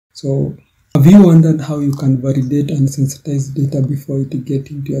So have you wondered how you can validate and sensitize data before it gets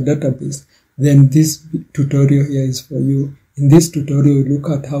into your database? Then this tutorial here is for you. In this tutorial, we look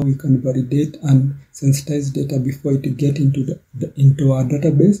at how we can validate and sensitize data before it gets into our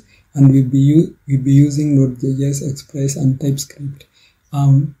database, and we'll be using Node.js, Express, and Typescript.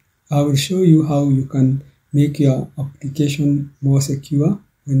 I will show you how you can make your application more secure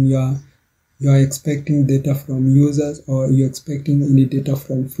when you are expecting data from users, or you're expecting any data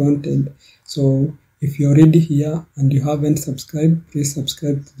from front end. So if you're already here and you haven't subscribed, please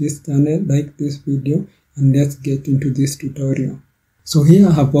subscribe to this channel, like this video, and let's get into this tutorial. So here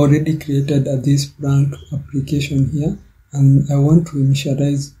I have already created this blank application here, and I want to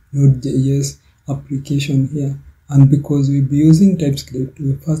initialize Node.js application here. And because we'll be using TypeScript,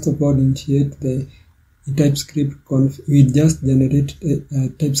 we first of all initiate the TypeScript we just generate a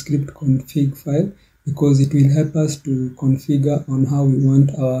TypeScript config file, because it will help us to configure on how we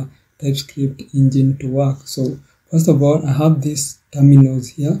want our TypeScript engine to work. So first of all, I have these terminals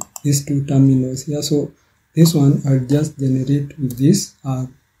here, these two terminals here. So this one I'll just generate with this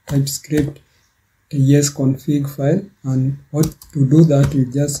TypeScript TS config file, and what to do that, we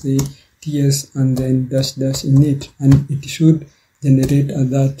just say TS and then dash init, and it should generate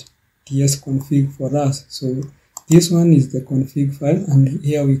that TS config for us. So this one is the config file, and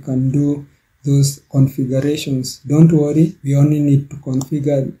here we can do those configurations. Don't worry, we only need to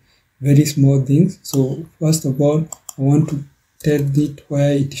configure very small things. So first of all, I want to tell it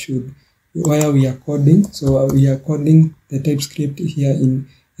where we are coding. So we are coding the TypeScript here in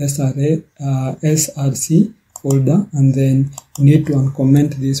src folder, and then you need to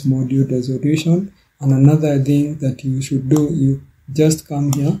uncomment this module resolution. And another thing that you should do, you just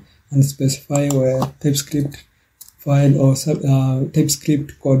come here and specify where TypeScript file or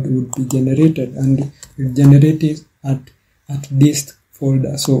TypeScript code would be generated, and you generate it at this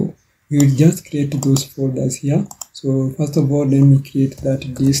folder. So we will just create those folders here. So first of all, let me create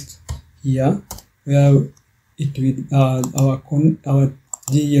that dist here, where it will our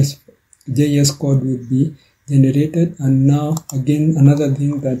JS code will be generated. And now again, another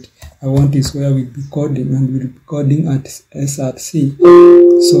thing that I want is where we'll be coding, and we'll be coding at src.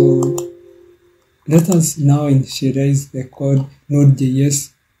 So let us now initialize the code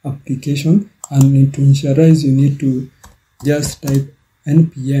Node.js application, and to initialize you need to just type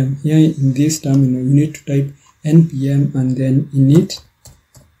npm. Here in this terminal you need to type npm and then init,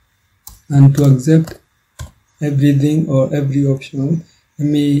 and to accept everything or every option, let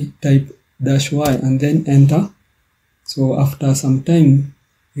me type -y and then enter. So after some time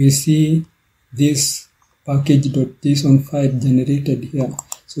we see this package.json file generated here.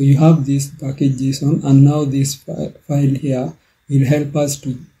 So you have this package.json, and now this file here will help us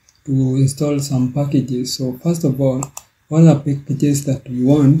to install some packages. So first of all the packages that we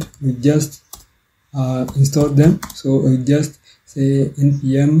want, we just install them. So we just say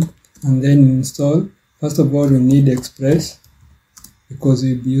npm and then install. First of all, we need Express, because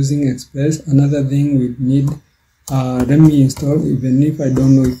we'll be using Express. Another thing we need, let me install, even if I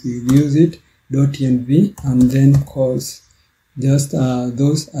don't know if you use it, .env, and then calls. Just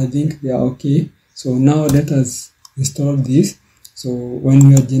those, I think they are okay. So now let us install this. So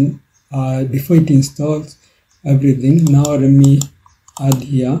when you are before it installs everything, now let me add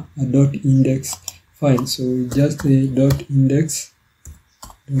here a .index file. So just a .index.ts,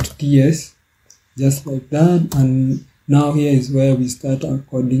 just like that. And now here is where we start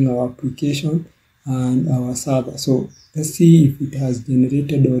coding our application and our server. So let's see if it has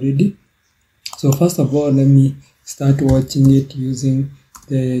generated already. So first of all, let me start watching it using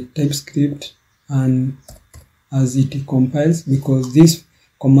the TypeScript and as it compiles, because this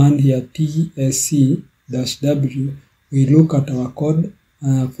command here tsc-w we look at our code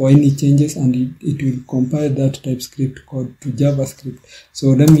for any changes, and it will compile that TypeScript code to JavaScript.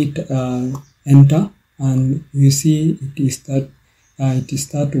 So let me enter, and you see it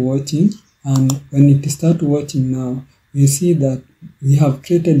start watching. And when it start watching now, we see that we have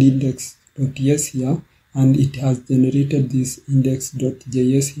created index.ts here, and it has generated this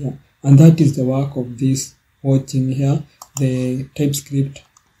index.js here, and that is the work of this watching here, the TypeScript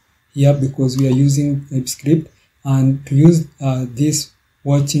here, because we are using TypeScript. And to use this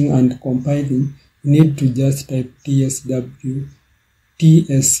watching and compiling, you need to just type tsc-w,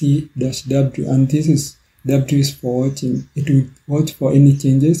 and this is W is for watching. It will watch for any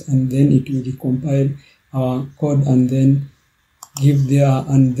changes, and then it will recompile our code, and then give there,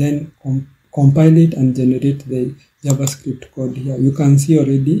 and then compile it and generate the JavaScript code here. You can see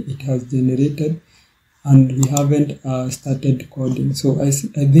already it has generated, and we haven't started coding. So I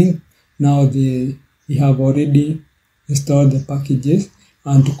think now we have already installed the packages,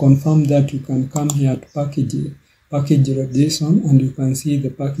 And to confirm that, you can come here to package.json, and you can see the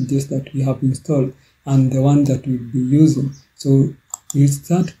packages that we have installed and the one that we'll be using. So we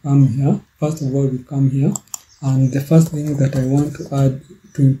start come here. First of all, we come here, and the first thing that I want to add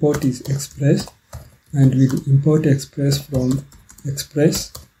to import is Express, and we'll import Express from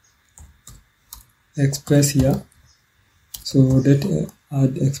Express here. So let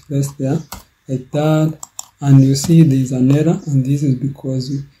add Express there like that, and you see there is an error, and this is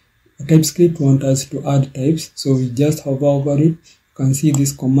because TypeScript wants us to add types. So we just hover over it. You can see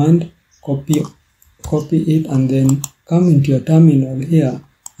this command, copy it, and then come into your terminal here,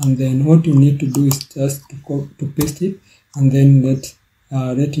 and then what you need to do is just to paste it, and then let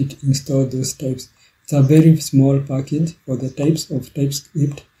it install those types. It's a very small package for the types of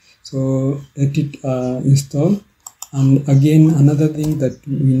TypeScript, so let it install. And again, another thing that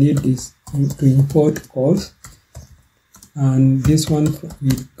we need is to import calls, and this one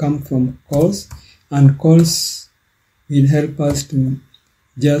will come from calls, and calls will help us to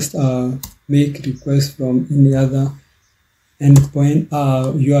just make requests from any other endpoint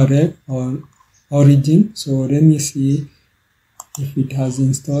URL or origin. So let me see if it has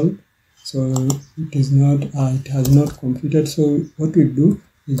installed. So it is not, it has not completed. So what we do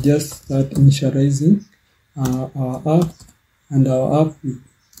is just start initializing our app, and our app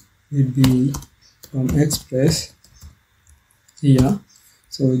will be from Express here.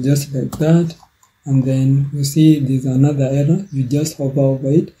 So just like that, and then you see there's another error. You just hover over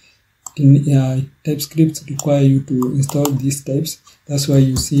it. TypeScript require you to install these types. That's why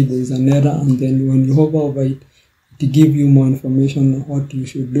you see there is an error, and then when you hover over it, it gives you more information on what you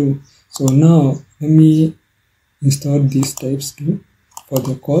should do. So now let me install these types too for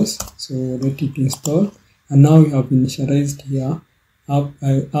the course. So let it install, and now we have initialized here our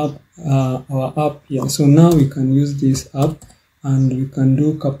app here. So now we can use this app, and we can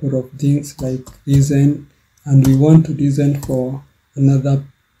do a couple of things like design, and we want to design for another.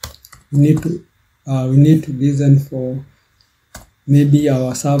 We need to design for maybe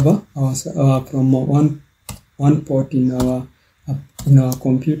our server, from one port in our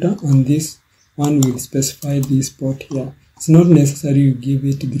computer, and this one will specify this port here. It's not necessary you give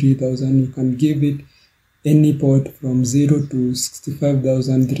it 3000. You can give it any port from 0 to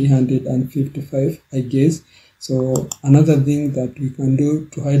 65,355, I guess. So another thing that we can do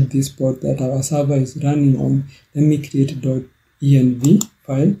to hide this port that our server is running on, let me create .env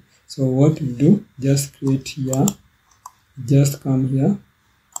file. So what we do, just create here, just come here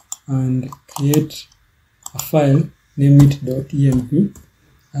and create a file, name it .env.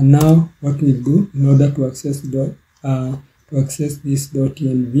 And now what we do, in order to access this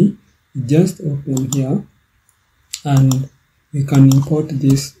 .env, just open here, and we can import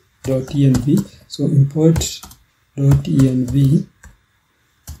this .env. So import .env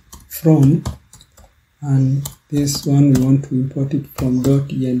from, and this one we want to import it from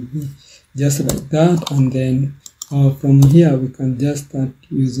 .env, just like that. And then from here we can just start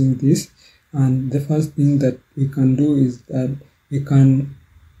using this. And the first thing that we can do is that we can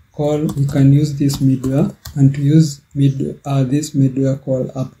use this middleware, and to use this middleware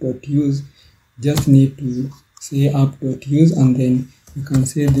called app.use, just need to say app.use, and then you can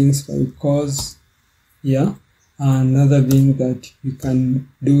say things like cause here. Another thing that you can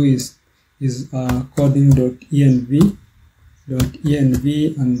do is coding.env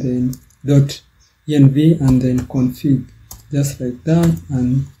and then .env and then config, just like that,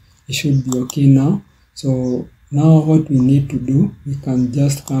 and it should be okay now. So now what we need to do, we can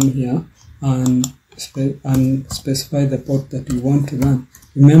just come here and specify the port that we want to run.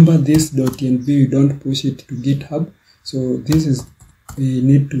 Remember, this .env, you don't push it to GitHub. So this is, we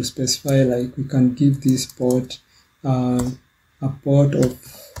need to specify, like we can give this port a port of,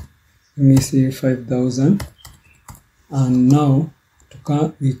 let me say 5000. And now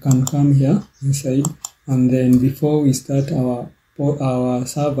we can come here inside, and then before we start our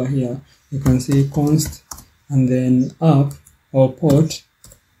server here, you can say const and then app or port,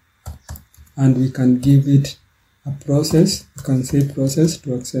 and we can give it a process. You can say process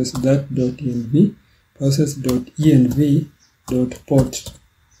to access that .env, process.env.port,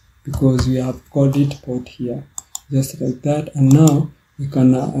 because we have called it port here, just like that. And now we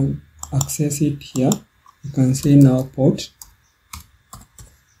can access it here. You can say now port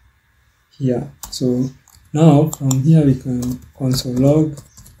here. So now from here we can console log,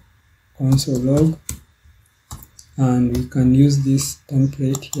 and we can use this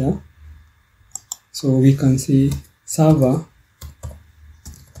template here. So we can say server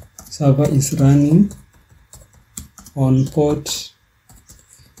is running on port,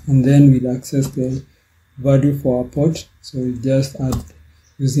 and then we'll access the value for our port. So we just add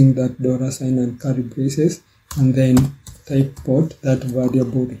using that $sign and curly braces, and then type port, that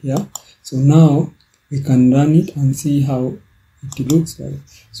variable here. So now we can run it and see how it looks like.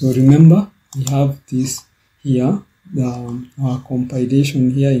 So remember, we have this here, our compilation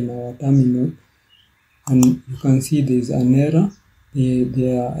here in our terminal, and you can see there's an error.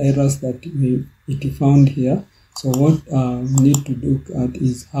 There are errors that it found here. So what we need to look at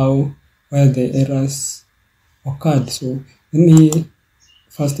is where the errors occurred. So let me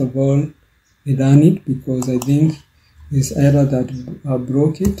first of all rerun it, because I think this error that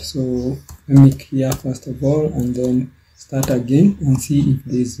broke it. So let me clear first of all and then start again and see if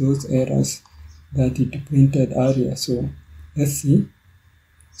there's those errors that it printed earlier. So let's see.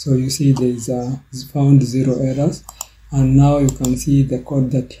 So you see there's found 0 errors, and now you can see the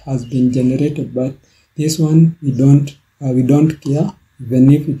code that has been generated. But this one we don't care,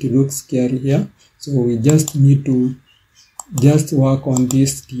 even if it looks scary here. So we just need to work on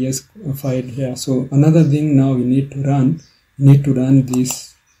this TS file here. So another thing now we need to run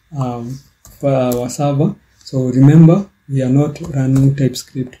this for our server. So remember, we are not running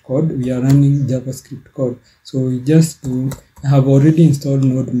TypeScript code, we are running JavaScript code. So we just I have already installed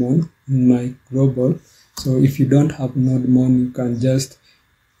nodemon in my global. So if you don't have nodemon, you can just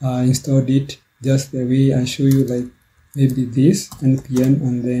install it just the way I show you, like maybe this npm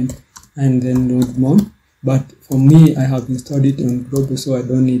and then nodemon. But for me, I have installed it on global, so I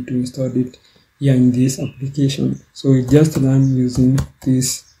don't need to install it here in this application. So we just run using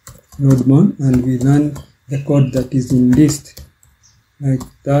this nodemon, and we run the code that is in list like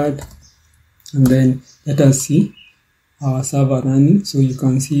that, and then let us see our server running. So you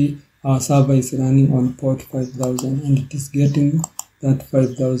can see our server is running on port 5000, and it is getting that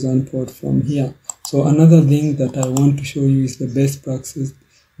 5000 port from here. So another thing that I want to show you is the best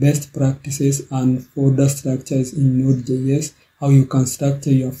practices and folder structures in Node.js, how you can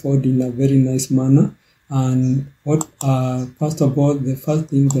structure your folder in a very nice manner. And what first of all, the first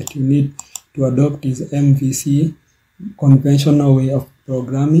thing that you need to adopt is MVC, conventional way of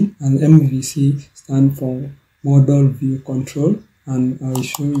programming, and MVC stand for model view control, and I will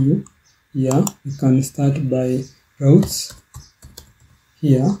show you here. You can start by routes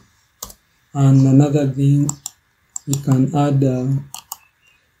here, and another thing, you can add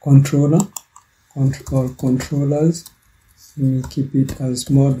controllers. Let me keep it as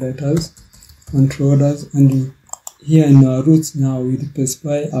small letters, controllers, and here in our routes now we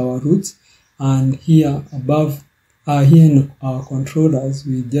specify our routes, and here above here in our controllers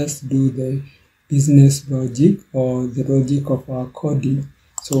we just do the business logic or the logic of our coding.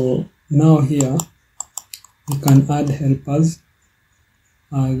 So now here we can add helpers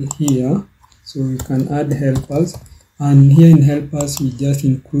here, so we can add helpers, and here in helpers we just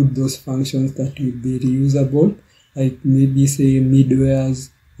include those functions that will be reusable, like maybe say midwares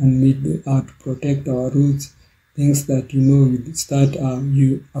and to protect our routes, things that you start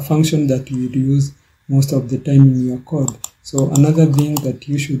a function that you will use most of the time in your code. So another thing that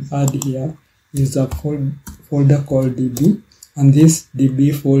you should add here is a folder called db, and this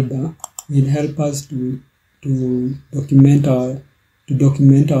db folder will help us to document our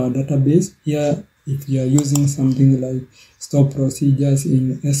database. Here, if you are using something like store procedures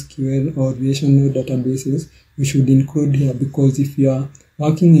in SQL or relational databases, you should include here, because if you are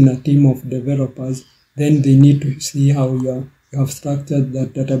working in a team of developers, then they need to see how you have structured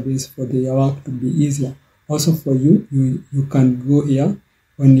that database for their work to be easier. Also for you can go here.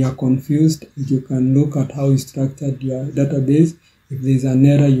 When you are confused, you can look at how you structured your database. If there is an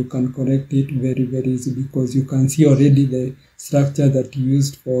error, you can correct it very, very easy, because you can see already the structure that you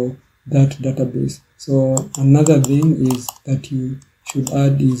used for that database. So another thing is that you should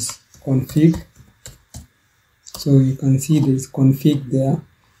add is config. So you can see this config there.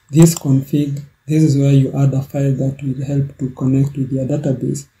 This is where you add a file that will help to connect with your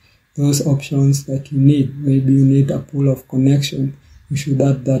database. Those options that you need, maybe you need a pool of connection, you should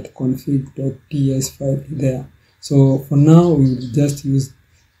add that config.ts file there. So for now, we will just use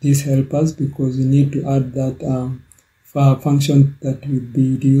these helpers, because we need to add that function that we'll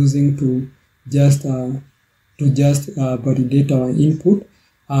be using to just validate our input,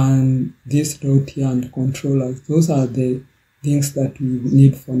 and this route here and controllers. Those are the things that we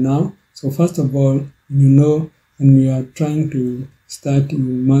need for now. So first of all, when you are trying to start,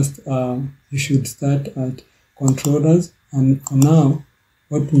 you should start at controllers. And for now,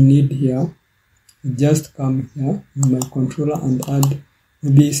 what we need here, we just come here in my controller and add,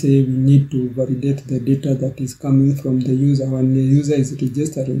 maybe say we need to validate the data that is coming from the user when the user is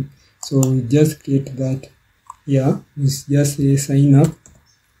registering. So we just create that here. We just say sign up.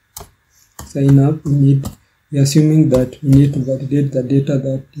 We need we're assuming that we need to validate the data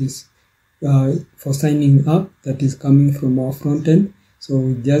that is for signing up that is coming from our front end. So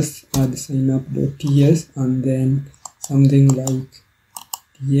we just add signup.ts and then something like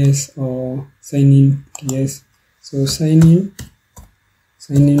ts or signin.ts. So signin.ts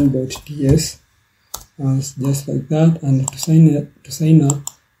just like that. And to sign up,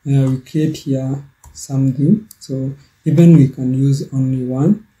 we create here something. So even we can use only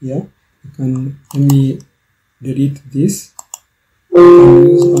one here. Let me delete this. We can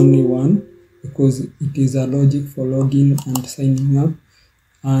use only one because it is a logic for login and signing up,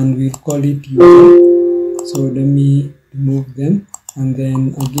 and we'll call it user. So let me remove them, and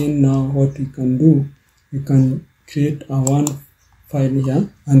then again now what we can do, we can create a one file here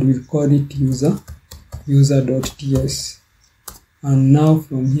and we'll call it user.ts. And now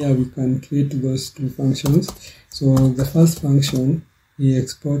from here we can create those two functions. So the first function, we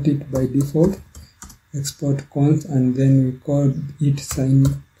export it by default, export const, and then we call it sign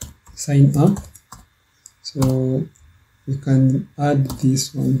up. So we can add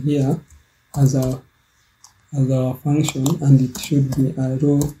this one here as our function, and it should be a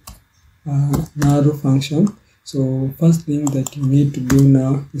row function. So first thing that you need to do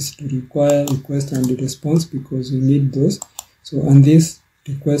now is to require request and response, because we need those. So and this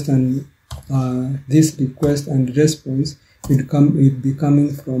request and response will be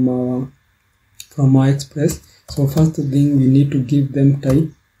coming from our Express. So first thing, we need to give them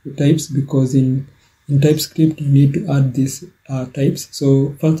types, because in TypeScript you need to add these types.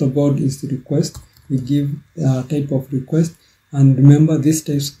 So first of all is the request. We give type of request, and remember this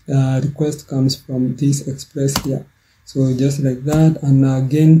request comes from this Express here. So just like that. And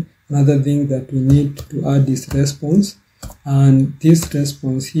again, another thing that we need to add is response, and this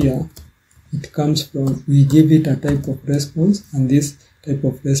response here, it comes from, we give it a type of response, and this type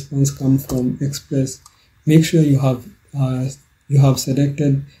of response comes from Express. Make sure you have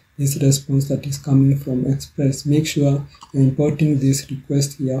selected this response that is coming from Express. Make sure you're importing this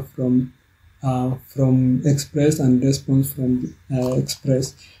request here from Express and response from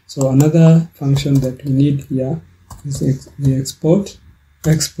Express. So another function that we need here is the export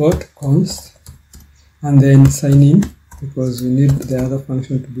const, and then sign in, because we need the other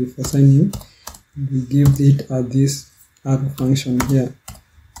function to be for signing. We give it this other function here,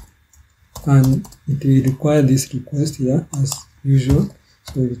 and it will require this request here as usual.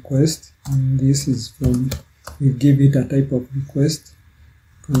 So request, and this is from, we give it a type of request,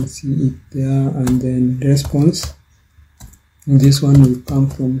 you can see it there, and then response, and this one will come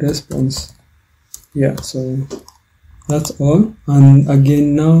from response here. So that's all. And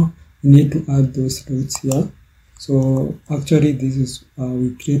again now we need to add those routes here. So actually this is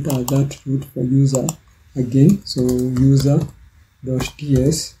we create that route for user again. So user.ts,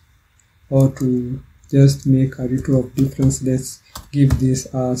 or to just make a little of difference, let's give this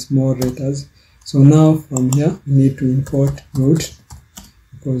small letters. So now from here we need to import route,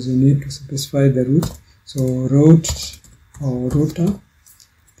 because we need to specify the route. So route or router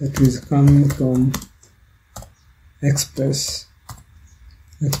that is coming from Express,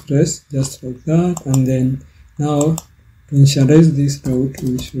 just like that. And then now to initialize this route,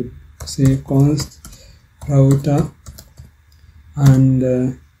 we should say const router, and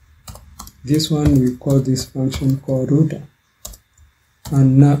this one we call this function called router.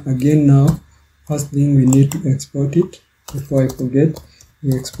 And now first thing we need to export it. Before I forget,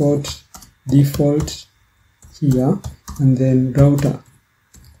 we export default here and then router,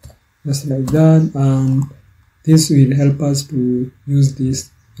 just like that. And this will help us to use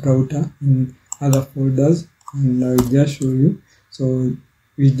this router in other folders, and I'll just show you. So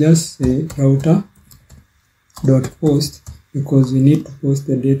we just say router.post, because we need to post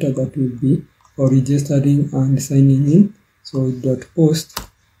the data that will be for registering and signing in. So .post,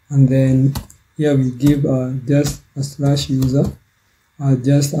 and then here we give just a /user,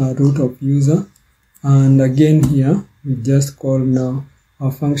 just a root of user, and again here we just call now a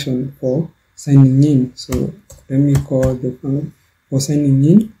function for signing in. So let me call the function for signing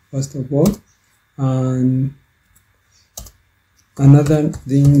in first of all. And another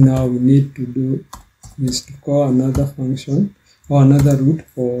thing now we need to do is to call another function or another route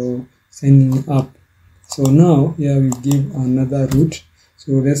for signing up. So now here we give another route.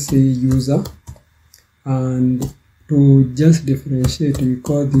 So let's say user, and to just differentiate, we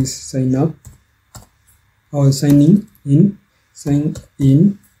call this sign up or sign in,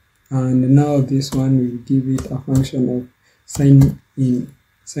 and now this one will give it a function of sign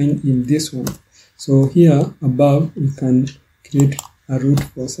in this one. So here above we can create a route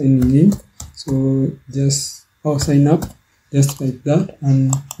for signing in. So just sign up, just like that.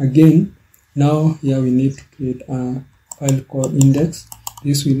 And again now here we need to create a file called index.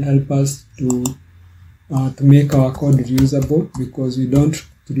 This will help us to make our code reusable, because we don't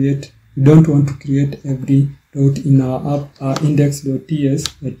want to create every route in our app index.ts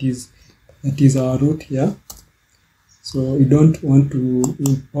that is our route here. So we don't want to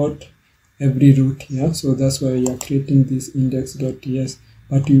import every route here, so that's why we are creating this index.ts.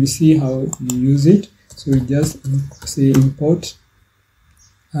 But you will see how you use it. So we just say import,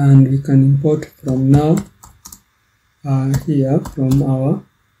 and we can import from now here from our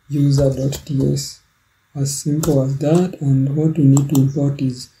user.ts. As simple as that. And what we need to import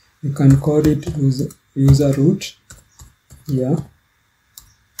is, you can call it user root here,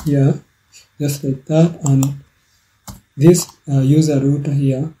 just like that. And this user root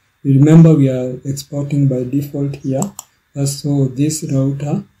here, remember we are exporting by default here. So this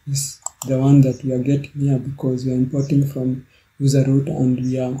router is the one that we are getting here, because we are importing from user root and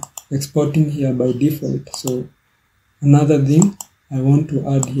we are exporting here by default. So another thing I want to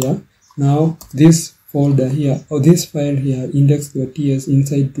add here, now this folder here, or this file here, index.ts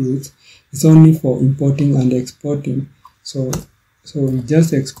inside routes, is only for importing and exporting. So we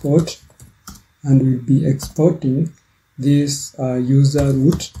just export, and we'll be exporting this user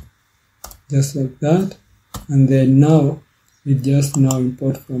root just like that. And then now we just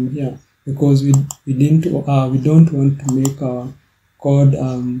import from here, because we don't want to make our code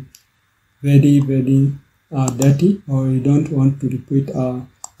very dirty, or we don't want to repeat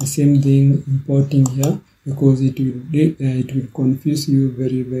the same thing importing here, because it will confuse you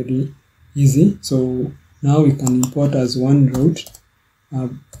very easy. So now we can import as one route.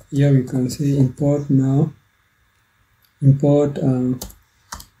 Here we can say import now. Import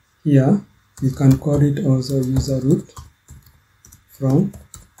here you can call it also user root from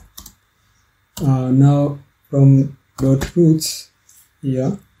now from .roots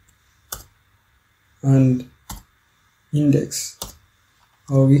here and index,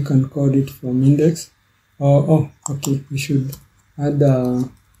 or we can call it from index. Okay, we should add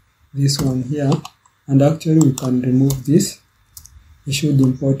this one here, and actually we can remove this. We should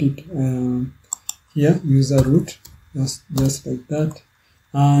import it here, user root, just like that.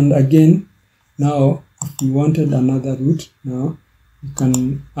 And again, now if we wanted another root, now we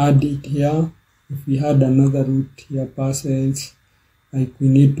can add it here. If we had another root here, parcels, like we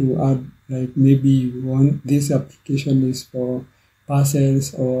need to add, like maybe this application is for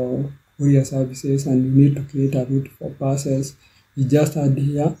parcels or courier services, and you need to create a route for parcels. We just add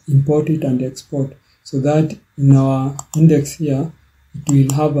here, import it and export, so that in our index here it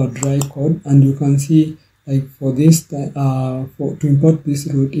will have a dry code. And you can see, like for this to import this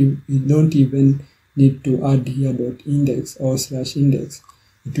route, you don't even need to add here .index or /index.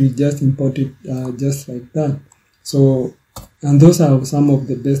 It will just import it just like that. So, and those are some of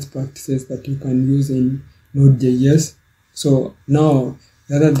the best practices that you can use in Node.js. So now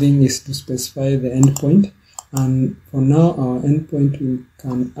the other thing is to specify the endpoint, and for now our endpoint, we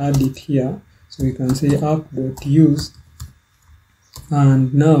can add it here. So we can say app.use,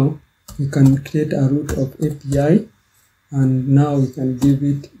 and now we can create a route of API, and now we can give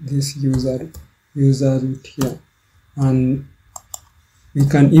it this user root here, and we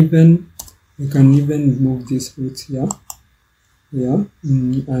can even remove these roots here,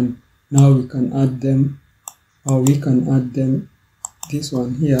 and now we can add them, or we can add them, this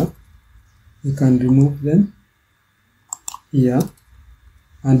one here, we can remove them here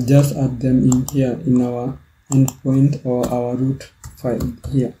and just add them in here in our endpoint or our root file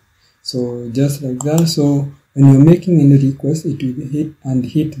here. So just like that. So when you're making any request, it will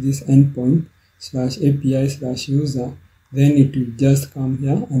hit this endpoint /API/user, then it will just come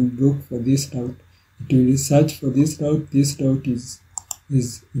here and look for this route. It will search for this route. This route is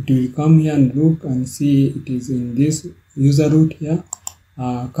it will come here and look and see it is in this user route here.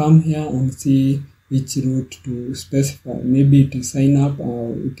 Come here and see which route to specify. Maybe it is sign up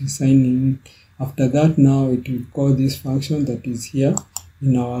or it is sign in. After that, now it will call this function that is here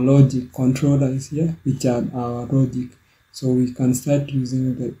in our logic. Controller is here, which are our logic. So we can start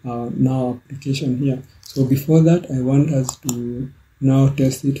using the now application here. So before that, I want us to now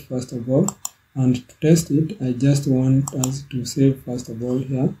test it first of all. And to test it, I just want us to save first of all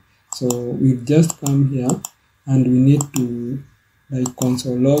here. So we just come here and we need to like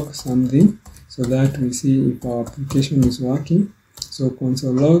console log something so that we see if our application is working. So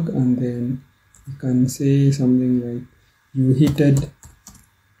console log, and then you can say something like you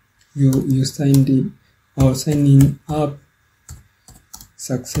signed in or signing up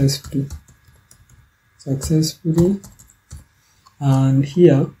successfully, and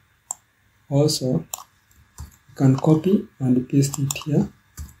here also you can copy and paste it here.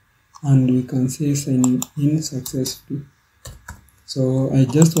 and we can say sign in successfully. So I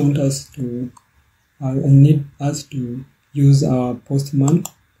just want us to I need us to use our Postman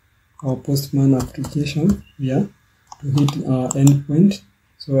application here to hit our endpoint.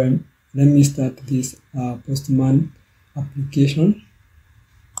 So let me start this Postman application.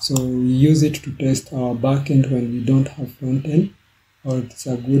 So we use it to test our backend when we don't have front end, or it's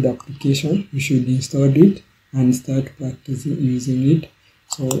a good application. You should install it and start practicing using it.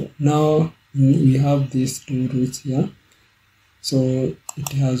 So now we have these two routes here. So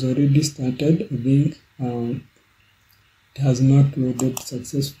it has already started. I think it has not loaded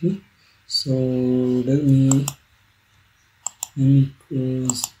successfully. So let me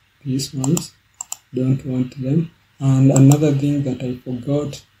close these ones. Don't want them. And another thing that I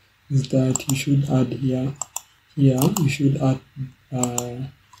forgot is that you should add here you should add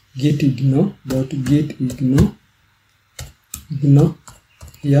getignore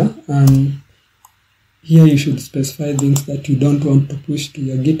here, and here you should specify things that you don't want to push to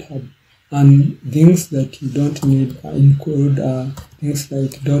your GitHub, and things that you don't need include things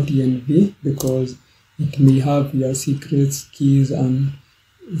like .env, because it may have your secrets, keys, and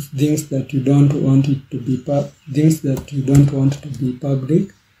things that you don't want it to be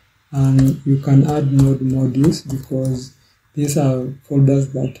public. And you can add node modules, because these are folders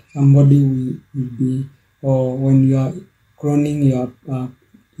that somebody will be, or when you are cloning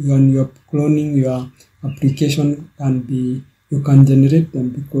your application you can generate them,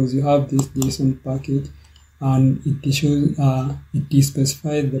 because you have this JSON package, and it shows it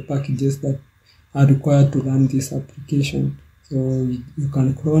specifies the packages that are required to run this application. So you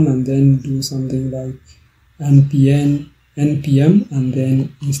can clone and then do something like npm and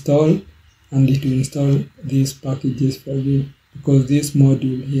then install, and it will install these packages for you, because this node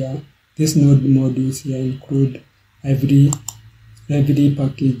modules here include every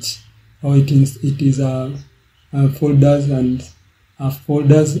package, or it is folders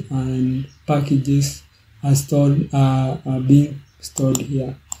and packages are being stored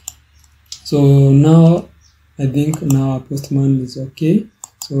here. So now I think now our Postman is okay.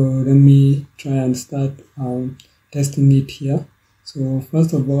 So let me try and start testing it here. So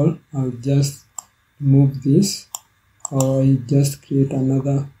first of all, I'll just remove this, or I just create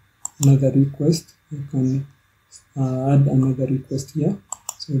another request. You can add another request here.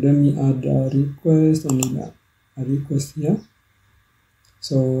 So let me add a request and a request here.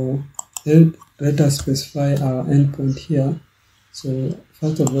 So let us specify our endpoint here. So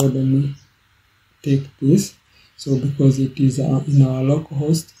first of all, let me take this. So because it is in our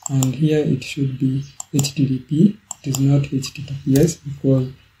localhost, and here it should be HTTP, it is not HTTPS,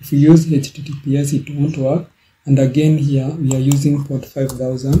 because if we use HTTPS it won't work. And again here we are using port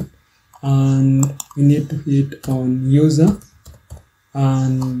 5000, and we need to hit on user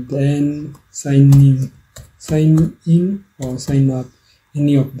and then sign in or sign up,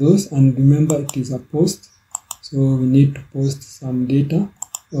 any of those. And remember, it is a post, so we need to post some data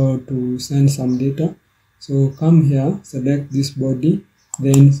or to send some data. So come here, select this body,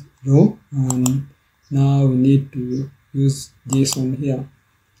 then row, and now we need to use JSON here.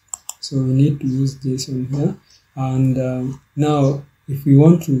 So we need to use JSON here, and now if we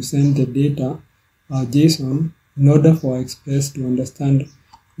want to send the data JSON, in order for Express to understand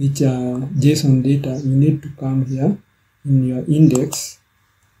which JSON data, you need to come here in your index,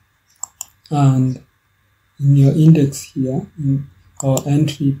 and in your index here or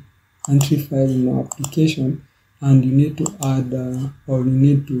entry file in your application, and you need to add or you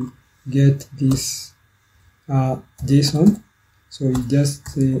need to get this JSON. So you just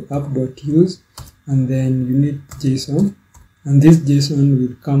say app.use, and then you need JSON, and this JSON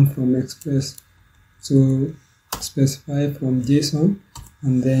will come from Express. So specify from JSON,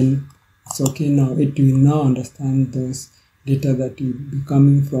 and then it's okay. Now it will now understand those data that will be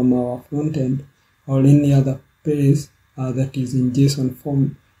coming from our front end or any other place that is in JSON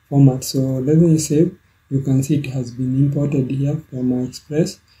format. So let me save. You can see it has been imported here from our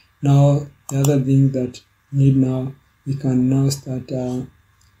Express. Now the other thing that we need now, we can now start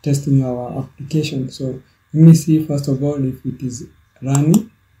testing our application. So let me see first of all if it is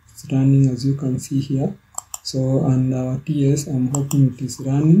running. It's running, as you can see here. So, and our TS, I'm hoping it is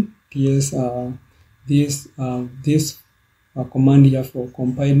running. TS this command here for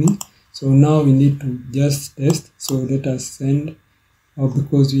compiling. So now we need to just test. So let us send,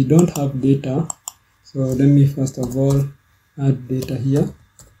 because we don't have data. So let me first of all add data here.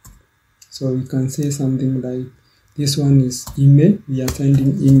 So we can say something like, this one is email, we are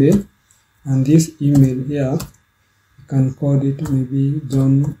sending email, and this email here, you can call it maybe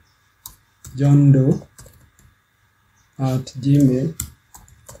John Doe at Gmail.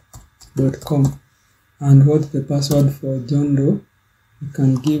 gmail.com. And what's the password for John Doe? You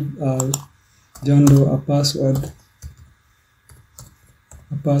can give John Doe a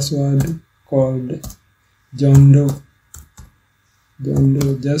password called John Doe,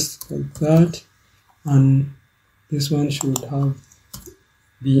 just like that, and this one should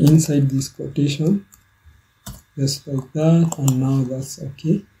be inside this quotation, just like that, and now that's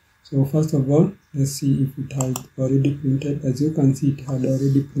okay. So first of all, let's see if it had already printed. As you can see, it had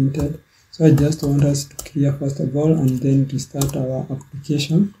already printed. So I just want us to clear first of all and then to start our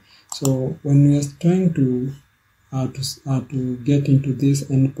application. So when we are trying to get into this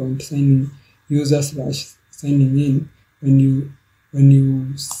endpoint user/signing in, when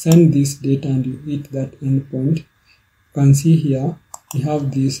you send this data and you hit that endpoint, you can see here we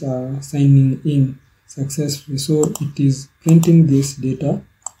have this signing in successfully. So it is printing this data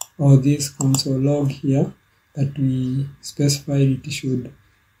or this console log here that we specified it should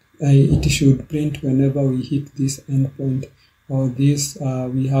print whenever we hit this endpoint, or this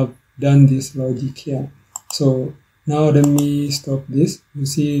we have done this logic here. So now let me stop this. You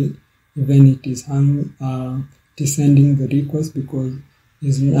see, even it is sending the request because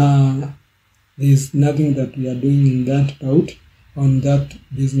there's nothing that we are doing in that route on that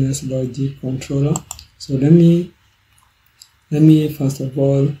business logic controller. So let me first of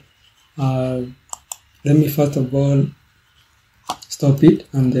all stop it,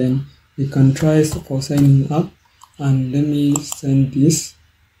 and then we can try for signing up. And let me send this.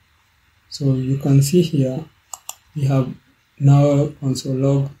 So you can see here we have now console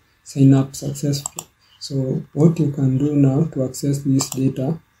log sign up successful. So what you can do now to access this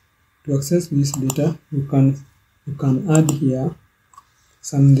data, you can add here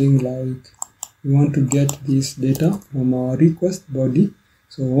something like we want to get this data from our request body.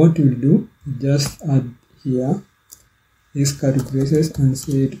 So what we'll do, just add here these curly braces and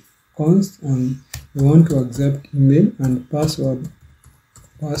say const, and we want to accept email and password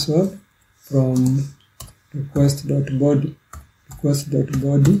from request.body,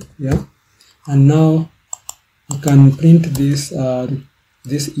 yeah. And now we can print this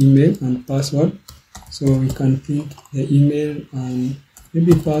email and password. So we can print the email and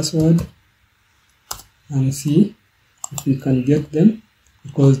maybe password and see if we can get them,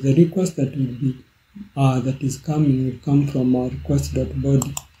 because the request that is coming will come from our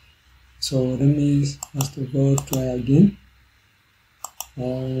request.body. So let me first of all try again.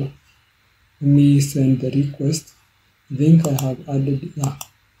 Let me send the request. I think I have added, yeah,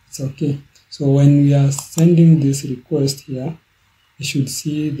 it's okay. So when we are sending this request here, you should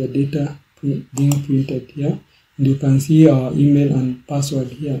see the data being printed here, and you can see our email and password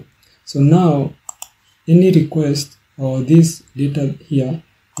here. So now any request or this data here,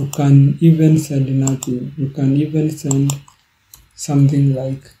 you can even send nothing. You can even send something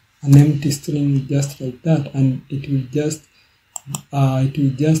like an empty string just like that, and it will just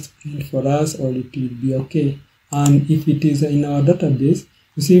print for us, or it will be okay. And if it is in our database,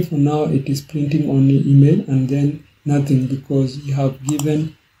 you see for now it is printing only email and then nothing, because we have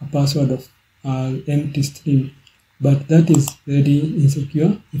given a password of empty string. But that is very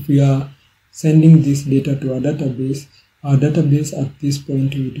insecure. If we are sending this data to our database at this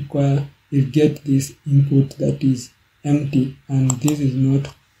point will get this input that is empty, and this is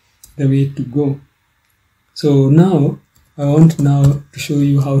not the way to go. So now I want to show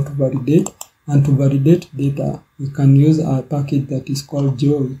you how to validate. And to validate data, we can use a package that is called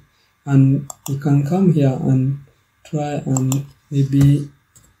Joy, and we can come here and try and maybe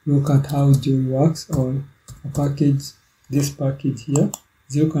look at how Joy works, or this package here.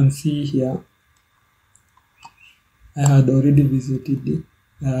 As you can see here, I had already visited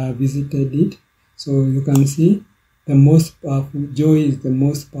it. So you can see Joy is the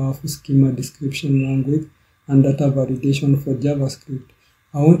most powerful schema description language and data validation for JavaScript.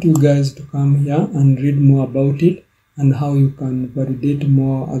 I want you guys to come here and read more about it and how you can validate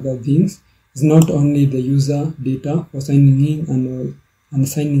more other things. It's not only the user data for signing in and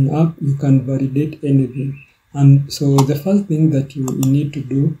signing up, you can validate anything. And so the first thing that you need to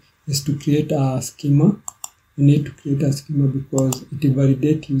do is to create a schema. You need to create a schema because it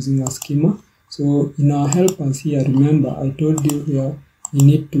validates using a schema. So in our helpers here, remember I told you here you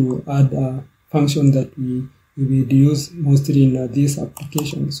need to add a function that we will use mostly in this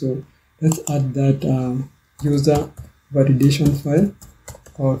application. So let's add that user validation file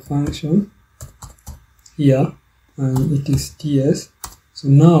or function here, and it is TS. So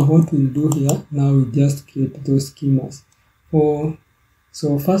now what we'll do here, now we just create those schemas.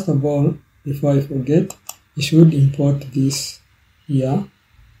 So first of all, before I forget, you should import this here.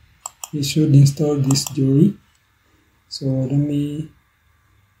 You should install this Joy. So let me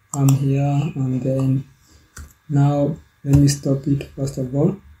come here, and then now let me stop it first of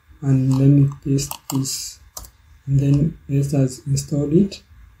all, and let me paste this, and then let us install it.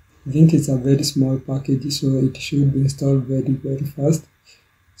 I think it's a very small package, so it should be installed very fast.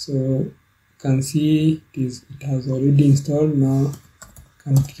 So you can see it has already installed. Now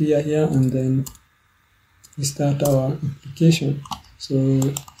can clear here, and then we start our application. So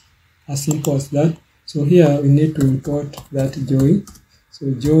as simple as that. So here we need to import that joy.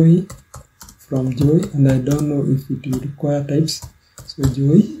 So joy from joy, and I don't know if it will require types. So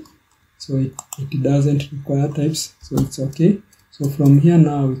joy, so it doesn't require types, so it's okay. So from here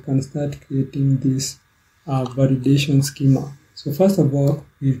now we can start creating this validation schema. So first of all,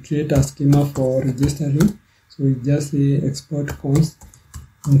 we create a schema for registering. So we just say export const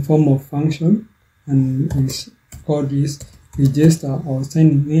in form of function, and we call this register or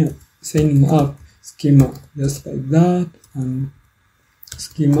signing up schema, just like that. And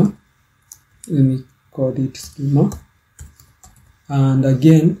schema, let me call it schema. And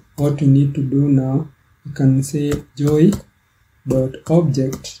again, what we need to do now, we can say joy.object,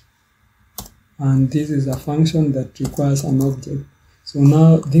 and this is a function that requires an object. So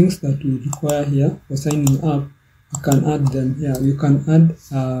now things that we require here for signing up, you can add them here. You can add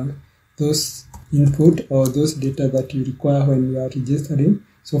those input or those data that you require when you are registering.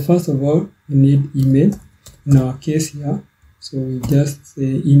 So first of all, we need email in our case here. So we just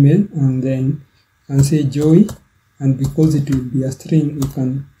say email, and then you can say joy, and because it will be a string, we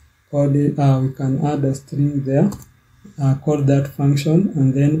can call it. We can add a string there. Call that function,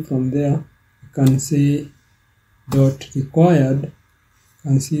 and then from there you can say dot required. You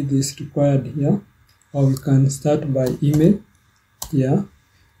can see this required here, or we can start by email here.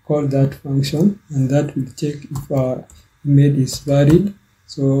 Call that function, and that will check if our email is valid.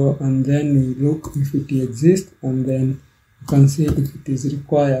 So, and then we look if it exists, and then you can see if it is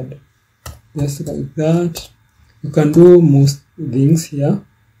required, just like that. You can do most things here.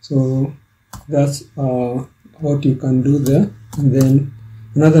 So that's what you can do there. And then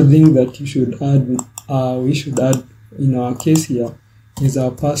another thing that you should add, we should add in our case here, is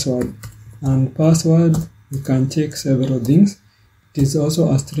our password. And password, you can check several things. It is also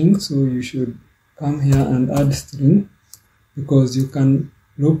a string, so you should come here and add string, because you can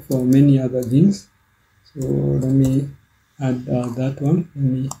look for many other things. So let me add that one. Let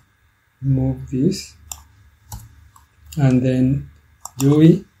me remove this, and then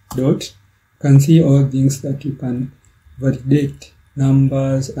joy dot, you can see all things that you can validate: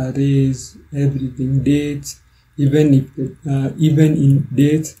 numbers, arrays, everything, dates, even in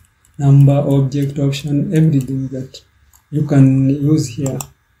dates, number, object, option, everything that you can use here.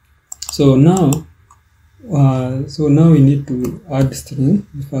 So now we need to add string.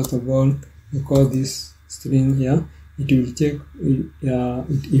 First of all, we call this string here. It will check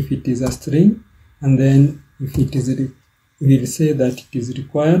if it is a string, and then if it is, we'll say that it is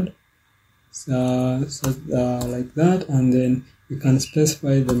required, like that, and then we can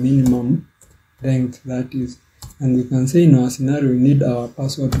specify the minimum length that is, and we can say in our scenario we need our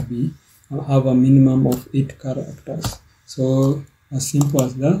password to have a minimum of 8 characters. So as simple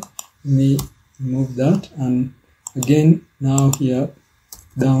as that. Let me remove that, and again now here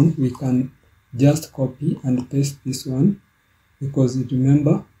down we can just copy and paste this one, because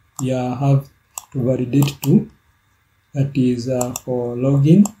remember we have to validate two, that is for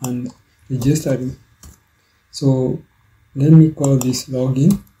login and registering. So let me call this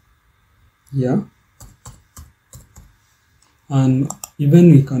login here, and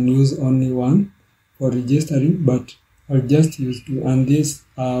even we can use only one for registering, but I'll just use two. And this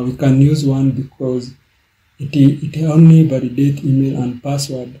we can use one because it only validate email and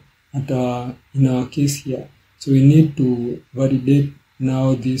password in our case here. So we need to validate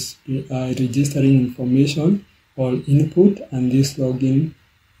now this registering information or input, and this login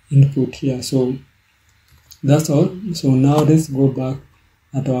input here. So that's all. So now let's go back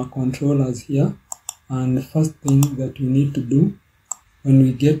at our controllers here, and the first thing that we need to do when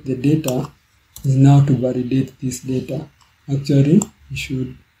we get the data is now to validate this data. Actually, we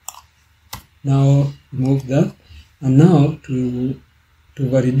should now remove that, and now to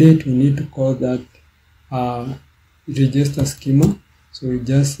validate we need to call that register schema. So we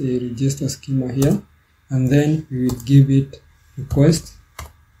just say register schema here, and then we will give it request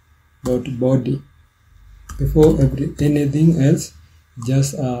dot body. Before anything else,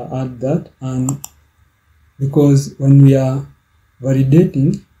 just add that. And because when we are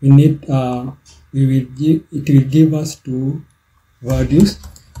validating, we need it will give us two values,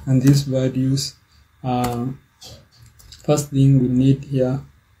 and these values, first thing we need here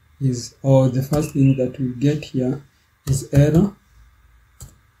is, or the first thing that we get here is error,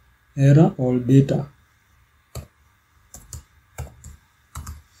 error or data.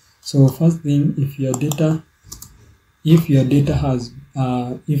 So first thing, if the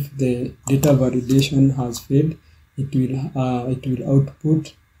data validation has failed, it will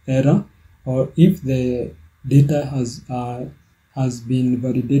output error. Or if the data has been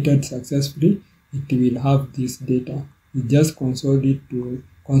validated successfully, it will have this data. We just console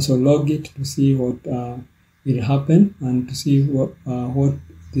log it to see what will happen and to see what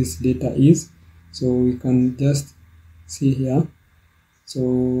this data is. So we can just see here. So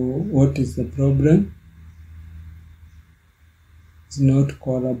what is the problem? It's not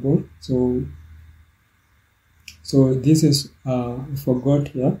callable. So this is we forgot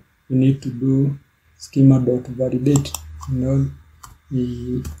here. We need to do schema.validate.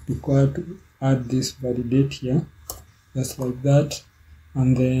 We require to add this validate here, just like that.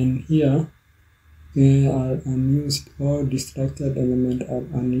 And then here they are unused, or distracted element are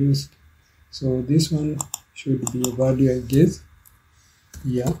unused. So this one should be a value, I guess.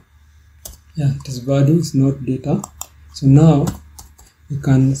 Yeah, it is value, it's not data. So now we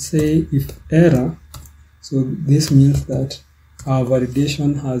can say if error, so this means that our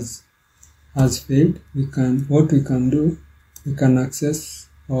validation has failed. We can access,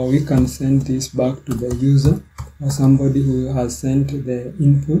 or we can send this back to the user or somebody who has sent the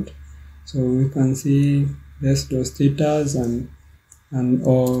input. So we can see rest.status and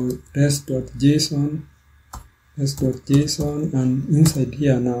or rest.json, and inside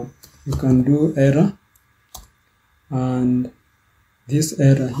here now you can do error and this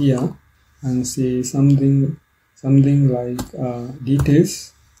error here, and say something like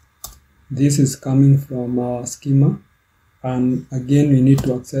details. This is coming from our schema, and again we need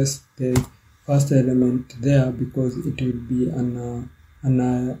to access the first element there because it will be an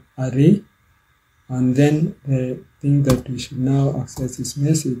array, and then the thing that we should now access is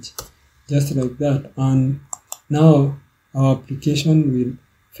message, just like that. And now our application will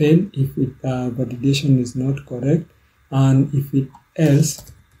fail if validation is not correct, and if it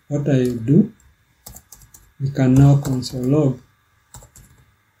else, what I do, we can now console log.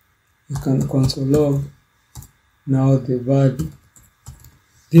 You can console log now the value.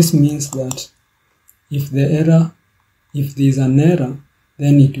 This means that if there is an error,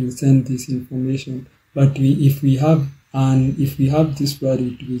 then it will send this information. But if we have this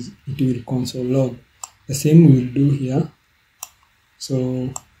value, it will console log. The same we'll do here. So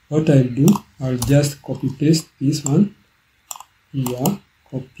what I'll do, I'll just copy paste this one here,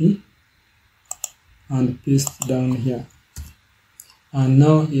 copy and paste down here. And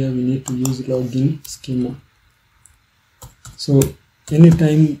now here we need to use login schema. So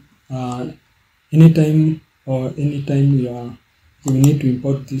anytime we need to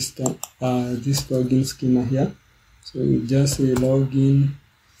import this login schema here. So we just say login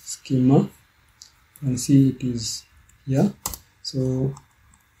schema and see it is here. So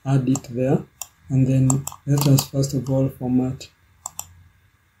add it there, and then let us first of all format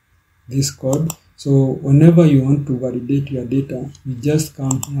this code. So whenever you want to validate your data, you just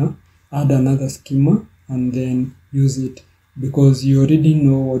come here, add another schema, and then use it, because you already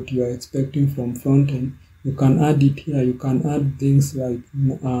know what you are expecting from frontend. You can add it here. You can add things like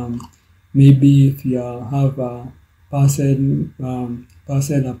maybe if you have a parcel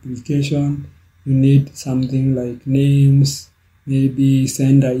application, you need something like names, maybe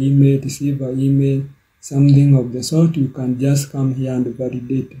send an email, receive an email, something of the sort. You can just come here and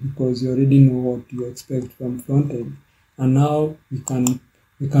validate, because you already know what you expect from frontend. And now we can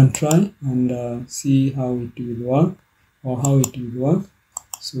try and see how it will work, or how it will work.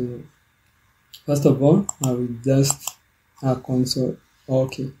 So first of all, I will just console.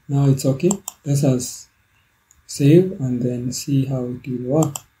 Okay, now it's okay. Let us save and then see how it will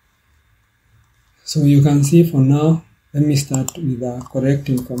work. So you can see for now, let me start with the correct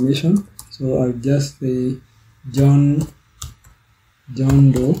information. So I'll just say John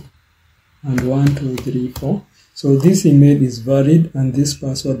Doe and 1 2 3 4. So this email is valid and this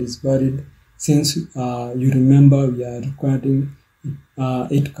password is valid, since you remember we are recording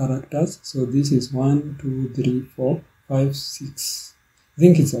 8 characters. So this is 1 2 3 4 5 6. I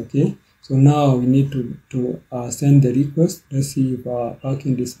think it's okay. So now we need to send the request. Let's see if our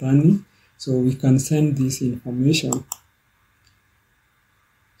backend is running. So we can send this information.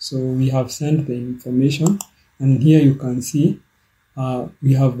 So we have sent the information, and here you can see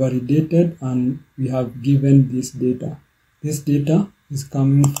we have validated and we have given this data. This data is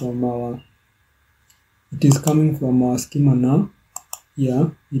coming from our schema now.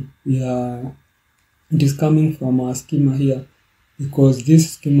 Here it is coming from our schema here, because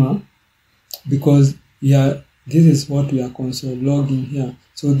this is what we are console logging here.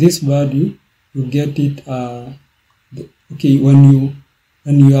 So this value, you get it, okay, when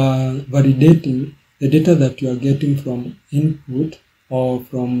you are validating the data that you are getting from input or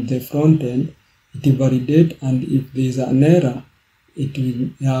from the front end, it will validate, and if there is an error,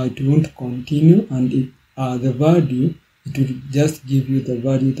 it won't continue, and if the value, it will just give you the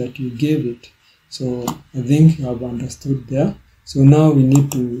value that you gave it. So I think you have understood there. So now we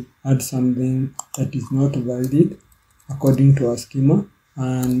need to add something that is not valid according to our schema,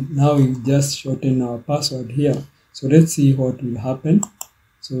 and now we just shorten our password here. So let's see what will happen.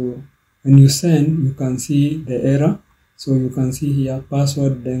 So when you send, you can see the error. So you can see here,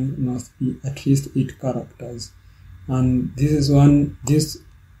 password then must be at least 8 characters. And this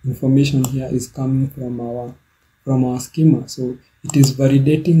information here is coming from our schema. So it is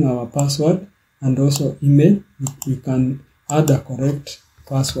validating our password and also email. We can add a correct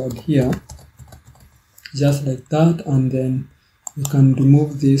password here, just like that, and then we can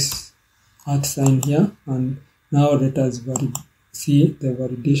remove this @ sign here, and now let us see the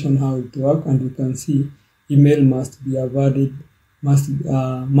validation, how it works, and you can see email must be a valid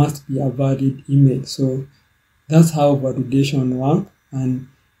email. So that's how validation works, and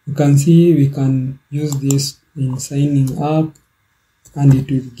you can see we can use this in signing up, and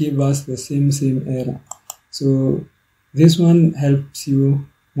it will give us the same error. So this one helps you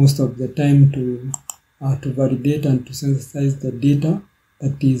most of the time to validate and to synthesize the data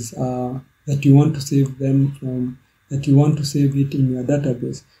that is that you want to save them from, that you want to save it in your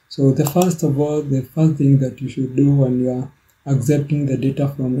database. So the first thing that you should do when you are accepting the data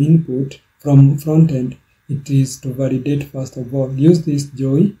from input from front end, it is to validate first of all. Use this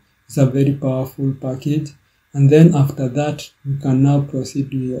Joy. It's a very powerful package, and then after that you can now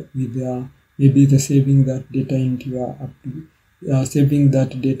proceed with maybe the saving that data into your saving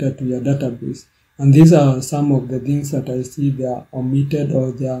that data to your database. And these are some of the things that I see they are omitted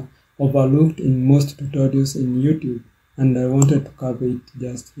or they are overlooked in most tutorials in YouTube, and I wanted to cover it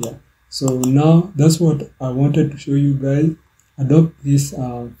just here. So now that's what I wanted to show you guys. Adopt these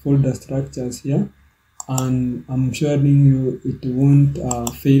folder structures here, and I'm assuring you it won't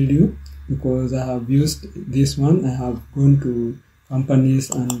fail you, because I have used this one. I have gone to companies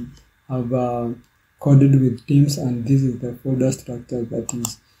and have coded with teams, and this is the folder structure that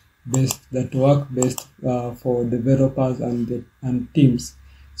is best, that work best for developers and teams.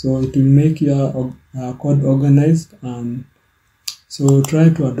 So it will make your code organized, and so try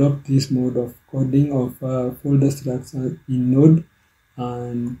to adopt this mode of coding of folder structure in Node,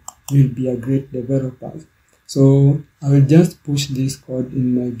 and you'll be a great developer. So I will just push this code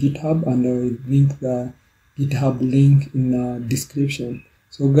in my GitHub, and I will link the GitHub link in the description.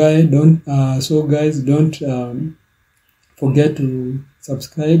 So guys, don't forget to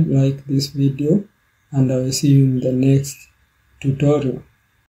subscribe, like this video, and I will see you in the next tutorial.